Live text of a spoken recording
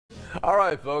All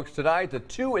right, folks, tonight the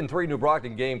 2-3 New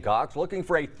Brockton Gamecocks looking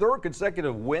for a third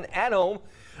consecutive win at home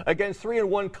against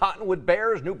 3-1 Cottonwood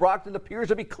Bears. New Brockton appears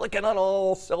to be clicking on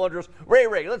all cylinders.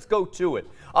 Ray, let's go to it.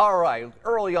 All right,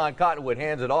 early on, Cottonwood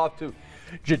hands it off to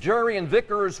Jajarian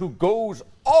Vickers, who goes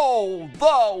all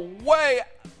the way,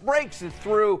 breaks it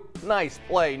through. Nice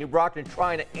play. New Brockton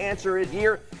trying to answer it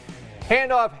here.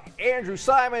 Handoff, Andrew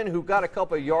Simon, who got a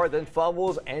couple of yards, then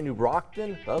fumbles, and New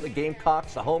Brockton, well, the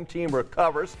Gamecocks, the home team,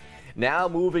 recovers. Now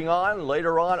moving on,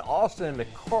 later on, Austin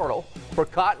McCardle for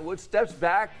Cottonwood steps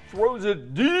back, throws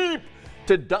it deep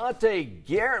to Dante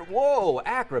Garrett. Whoa,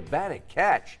 acrobatic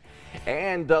catch.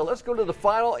 And let's go to the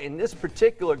final in this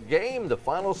particular game. The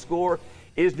final score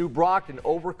is New Brockton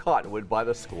over Cottonwood by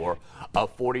the score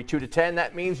of 42-10.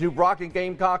 That means New Brockton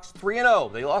Gamecocks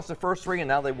 3-0. They lost the first three, and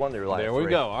now they won their last three. There we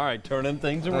go. All right, turning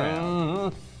things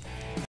around.